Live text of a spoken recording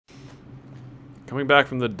Coming back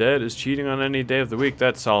from the dead is cheating on any day of the week.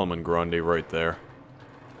 That's Solomon Grundy right there.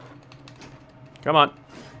 Come on.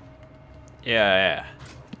 Yeah.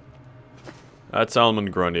 That's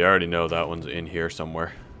Solomon Grundy. I already know that one's in here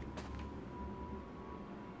somewhere.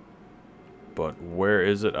 But where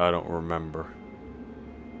is it? I don't remember.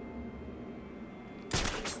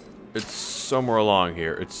 It's somewhere along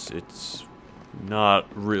here. It's not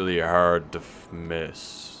really hard to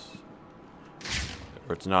miss.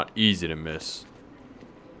 Or it's not easy to miss.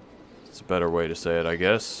 It's a better way to say it, I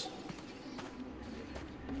guess.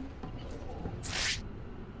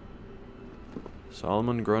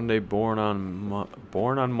 Solomon Grundy born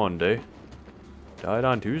on Monday. Died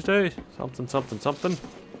on Tuesday? Something.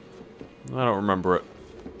 I don't remember it.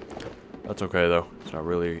 That's okay though. It's not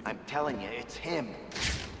really. I'm telling you, it's him.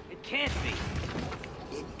 It can't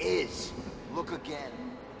be. It is. Look again.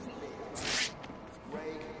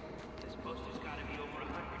 Ray. This poster's gotta be over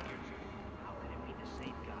 100 years old. How can it be the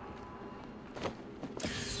same guy?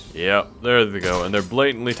 Yep, there they go, and they're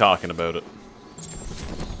blatantly talking about it.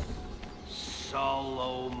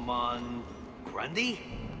 Solomon Grundy?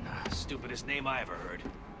 Stupidest name I ever heard.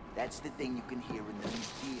 That's the thing you can hear in the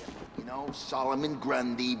museum. You know, Solomon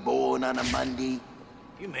Grundy, born on a Monday.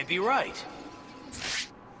 You may be right.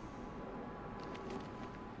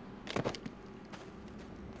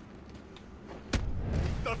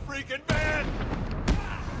 The freaking man!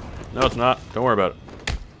 No, it's not. Don't worry about it.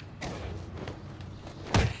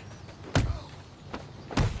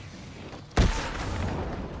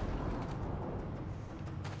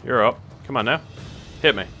 You're up. Come on now.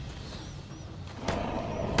 Hit me.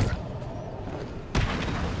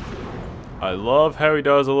 I love how he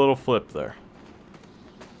does a little flip there.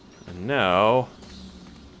 And now...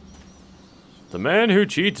 the man who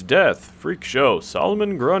cheats death. Freak show.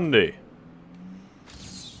 Solomon Grundy.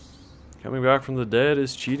 Coming back from the dead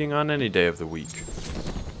is cheating on any day of the week.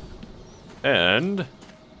 And...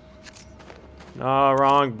 nah,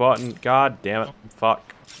 wrong button. God damn it.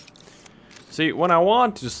 Fuck. See, when I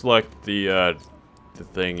want to select the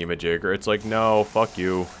thingy-majigger, it's like, no, fuck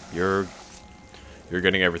you. You're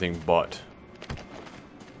getting everything but.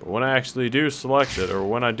 But when I actually do select it, or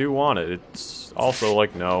when I do want it, it's also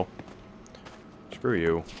like, no. Screw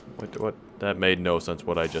you. What? That made no sense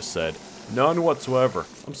what I just said. None whatsoever.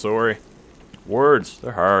 I'm sorry. Words,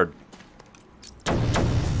 they're hard.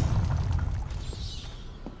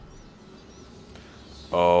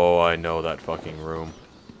 Oh, I know that fucking room.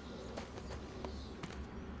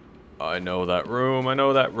 I know that room, I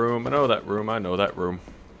know that room, I know that room, I know that room.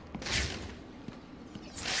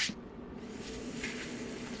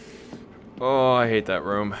 Oh, I hate that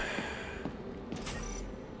room.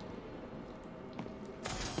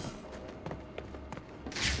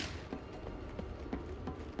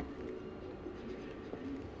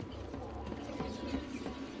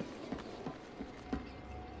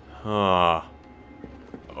 Huh.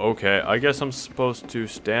 Okay, I guess I'm supposed to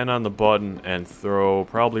stand on the button and throw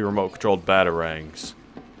probably remote-controlled batarangs.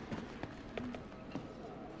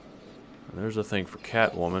 And there's a thing for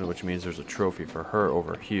Catwoman, which means there's a trophy for her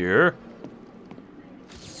over here.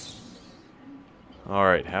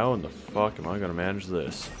 Alright, how in the fuck am I gonna manage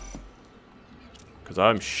this? Because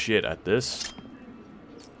I'm shit at this.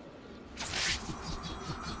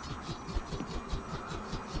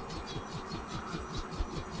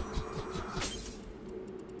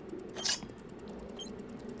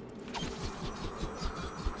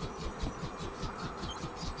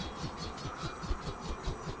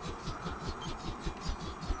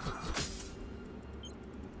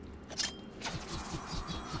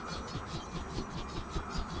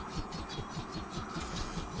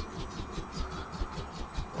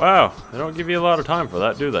 Wow, they don't give you a lot of time for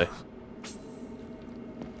that, do they?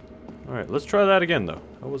 Alright, let's try that again, though.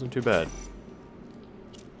 That wasn't too bad.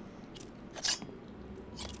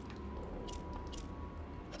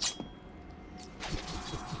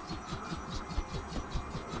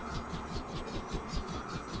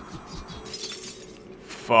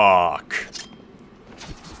 Fuck.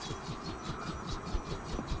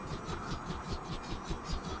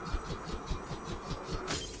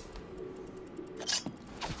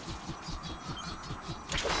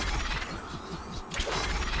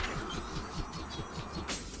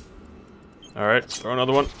 Alright, throw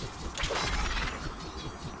another one.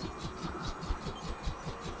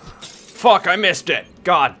 Fuck, I missed it!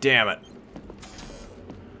 God damn it.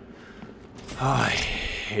 Oh, I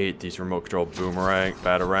hate these remote control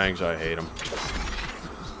batarangs. I hate them.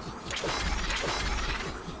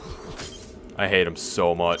 I hate them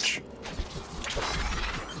so much.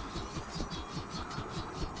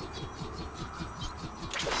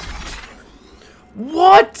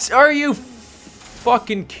 What are you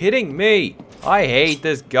fucking kidding me? I hate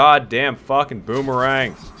this goddamn fucking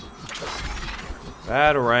boomerang.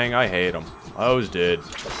 Batarang, I hate him. I always did.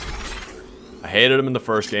 I hated him in the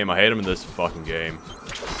first game. I hate him in this fucking game.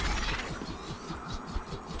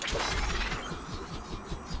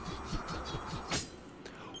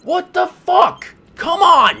 What the fuck? Come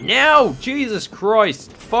on now! Jesus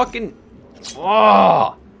Christ. Fucking...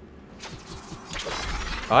 Oh!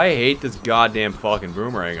 I hate this goddamn fucking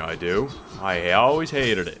boomerang, I do. I always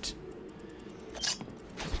hated it.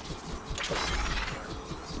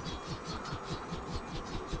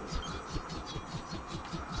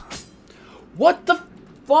 What the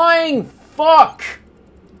flying fuck?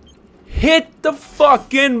 Hit the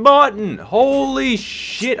fucking button! Holy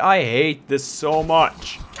shit, I hate this so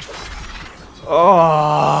much.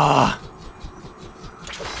 Oh.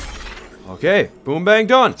 Okay, boom bang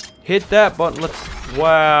done. Hit that button, let's...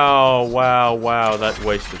 Wow, wow, wow, that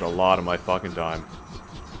wasted a lot of my fucking time.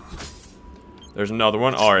 There's another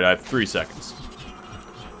one. Alright, I have 3 seconds.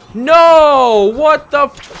 No! What the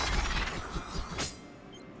f...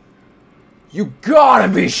 You gotta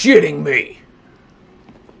be shitting me!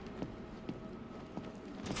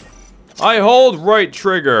 I hold right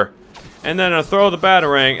trigger, and then I throw the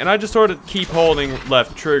batarang, and I just sort of keep holding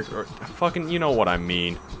left trigger. Fucking, you know what I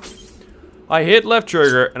mean. I hit left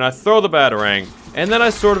trigger, and I throw the batarang, and then I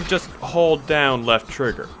sort of just hold down left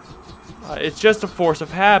trigger. It's just a force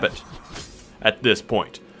of habit at this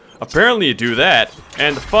point. Apparently you do that,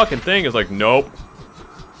 and the fucking thing is like, nope.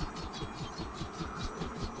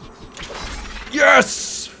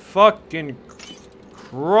 Yes! Fucking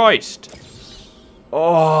Christ.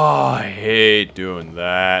 Oh, I hate doing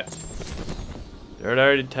that. Did I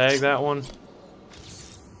already tag that one?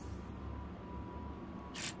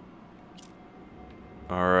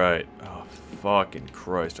 Alright. Oh, fucking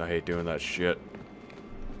Christ, I hate doing that shit.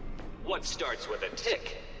 What starts with a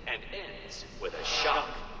tick and ends with a shock?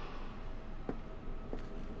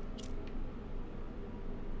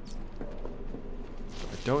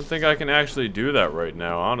 I don't think I can actually do that right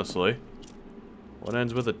now, honestly. What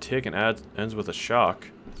ends with a tick and ends with a shock?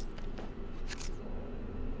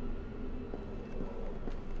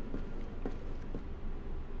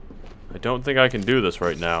 I don't think I can do this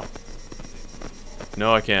right now.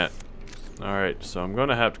 No, I can't. Alright, so I'm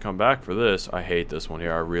gonna have to come back for this. I hate this one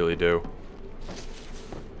here, I really do.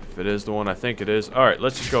 If it is the one I think it is. Alright,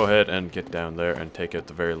 let's just go ahead and get down there and take out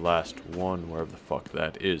the very last one, wherever the fuck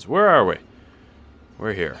that is. Where are we?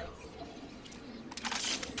 We're here.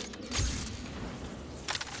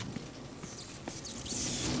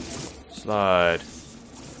 Slide.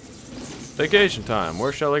 Vacation time.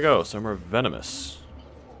 Where shall I go? Somewhere venomous.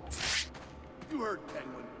 You heard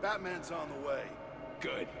Penguin. Batman's on the way.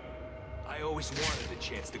 Good. I always wanted a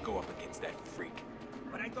chance to go up against that freak.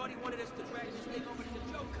 But I thought he wanted us to drag this thing over to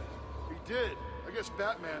the Joker. He did. I guess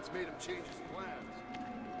Batman's made him change his plans.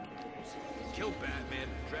 Kill Batman,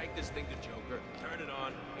 drag this thing to Joker, turn it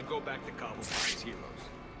on, and go back to Gotham as heroes.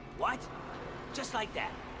 What? Just like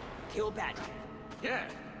that. Kill Batman. Yeah,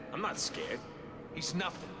 I'm not scared. He's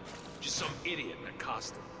nothing. Just some idiot in a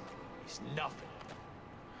costume. He's nothing.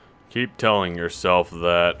 Keep telling yourself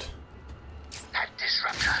that. That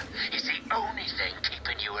disruptor is the only thing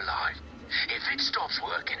keeping you alive. If it stops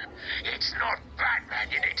working, it's not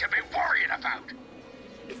Batman you need to be worrying about.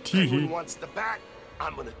 If Penguin wants the bat,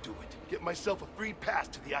 I'm gonna do it. Get myself a free pass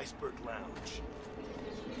to the Iceberg Lounge.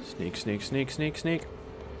 Sneak, sneak, sneak, sneak, sneak.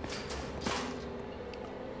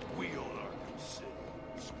 We own Arkham City.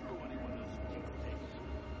 Screw anyone else who thinks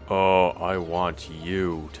they do. Oh, I want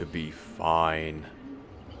you to be fine.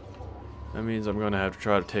 That means I'm gonna have to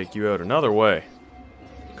try to take you out another way.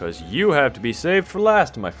 Because you have to be saved for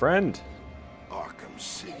last, my friend. Arkham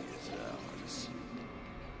City is ours.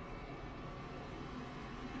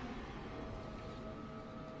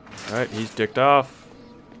 Alright, he's dicked off.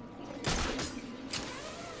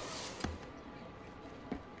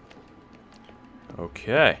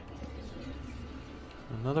 Okay.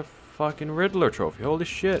 Another fucking Riddler trophy. Holy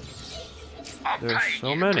shit. There's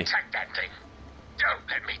so many. Protect that thing. Don't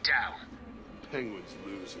let me down. Penguin's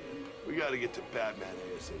losing it. We gotta get to Batman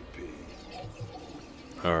ASAP.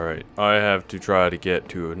 Alright, I have to try to get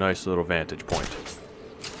to a nice little vantage point.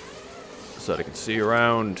 So that I can see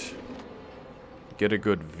around. Get a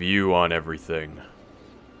good view on everything.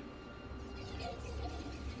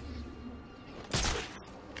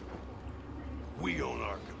 We own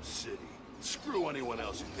Arkham City. Screw anyone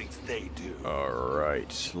else who thinks they do.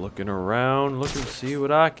 Alright, looking around, looking to see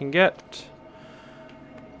what I can get.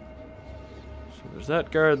 So there's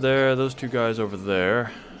that guard there, those two guys over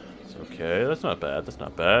there. It's okay, that's not bad, that's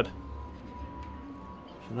not bad.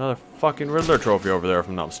 Another fucking Riddler trophy over there, if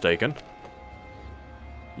I'm not mistaken.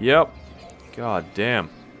 Yep. God damn.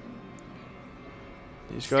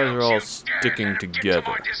 These guys are all sticking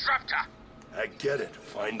together. I get it.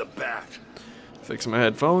 Find the bat. Fix my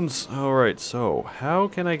headphones. Alright, so how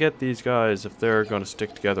can I get these guys if they're gonna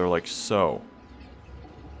stick together like so?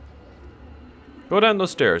 Go down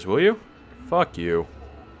those stairs, will you? Fuck you.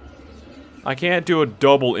 I can't do a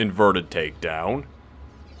double inverted takedown.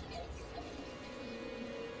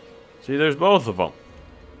 See, there's both of them.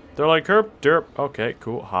 They're like, herp, derp. Okay,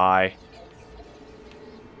 cool. Hi.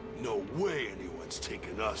 No way anyone's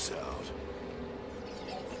taking us out.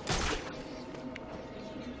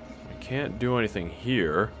 I can't do anything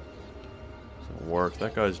here. Doesn't work.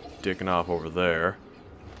 That guy's dicking off over there.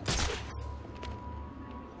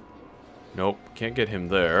 Nope, can't get him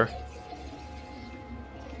there.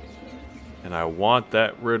 And I want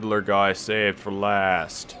that Riddler guy saved for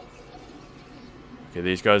last. Okay,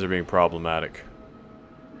 these guys are being problematic.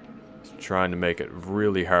 It's trying to make it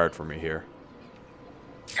really hard for me here.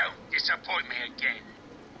 Don't disappoint me again.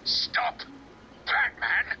 Stop,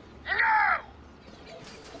 Batman! No!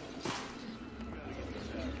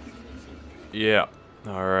 Yeah,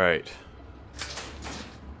 alright.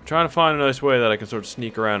 Trying to find a nice way that I can sort of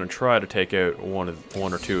sneak around and try to take out one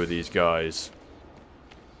or two of these guys.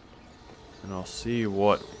 And I'll see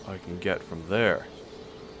what I can get from there.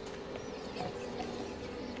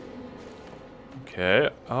 Okay.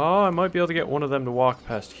 Oh, I might be able to get one of them to walk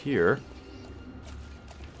past here.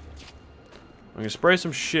 I'm gonna spray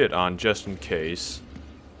some shit on just in case.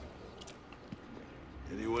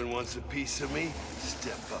 Anyone wants a piece of me?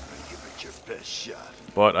 Step up and give it your best shot.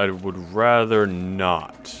 But I would rather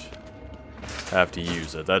not have to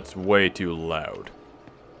use it. That's way too loud.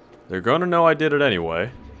 They're gonna know I did it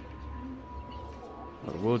anyway.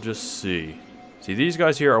 But we'll just see. See, these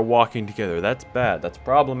guys here are walking together. That's bad. That's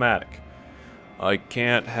problematic. I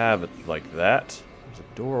can't have it like that. There's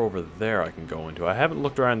a door over there I can go into. I haven't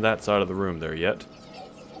looked around that side of the room there yet.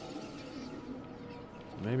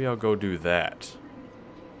 Maybe I'll go do that.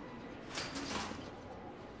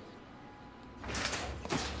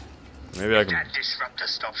 Maybe I can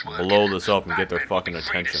blow this up and get their fucking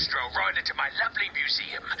attention. Right into my lovely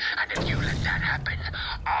museum, and if you let that happen,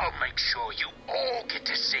 I'll make sure you all get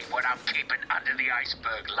to see what I'm keeping under the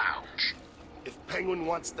Iceberg Lounge. If Penguin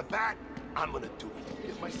wants the bat, I'm gonna do it.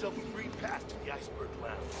 Get myself a free pass to the Iceberg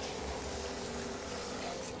Lounge.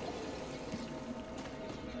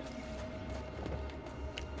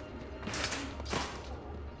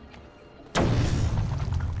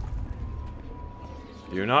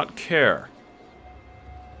 Do not care.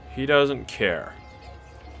 He doesn't care.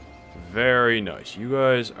 Very nice. You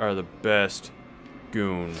guys are the best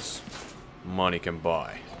goons money can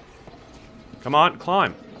buy. Come on,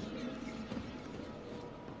 climb.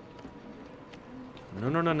 No,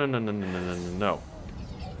 no, no, no, no, no, no, no, no, no.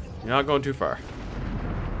 You're not going too far.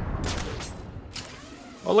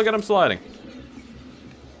 Oh, look at him sliding.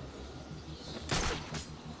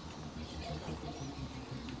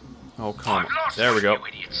 Oh, come on. There we go.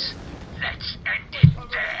 Let's end it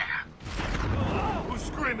there. Who's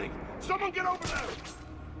screaming? Someone get over there!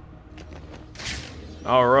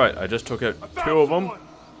 Alright, I just took out two of them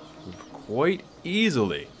quite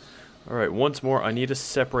easily. Alright, once more, I need to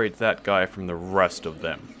separate that guy from the rest of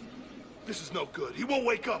them. This is no good. He won't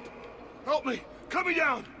wake up. Help me! Cut me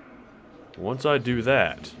down! Once I do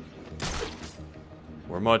that,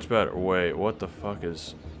 we're much better. Wait, what the fuck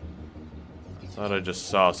is... I thought I just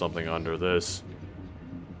saw something under this.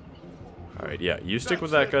 Alright, yeah, you stick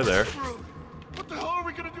with that guy there. What the hell are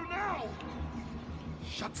we gonna do now?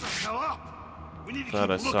 Shut the hell up! We need to Thought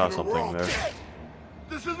I keep saw looking or we're something all there. dead.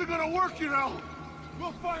 This isn't gonna work, you know!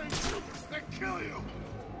 We'll find you and kill you!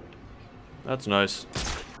 That's nice.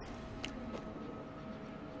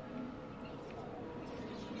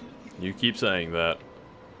 You keep saying that.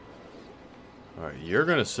 Alright, you're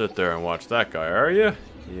gonna sit there and watch that guy, are you?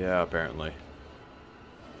 Yeah, apparently.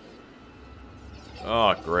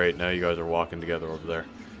 Oh, great. Now you guys are walking together over there.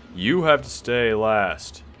 You have to stay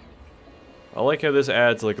last. I like how this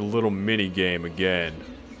adds like a little mini game again.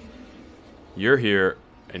 You're here,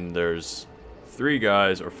 and there's 3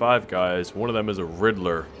 guys or 5 guys. One of them is a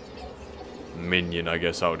Riddler minion, I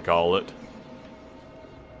guess I would call it.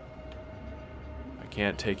 I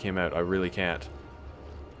can't take him out. I really can't.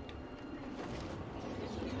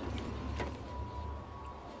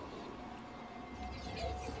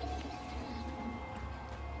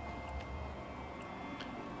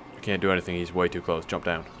 I can't do anything. He's way too close. Jump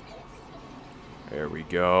down. There we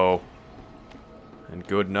go. And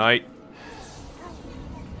good night.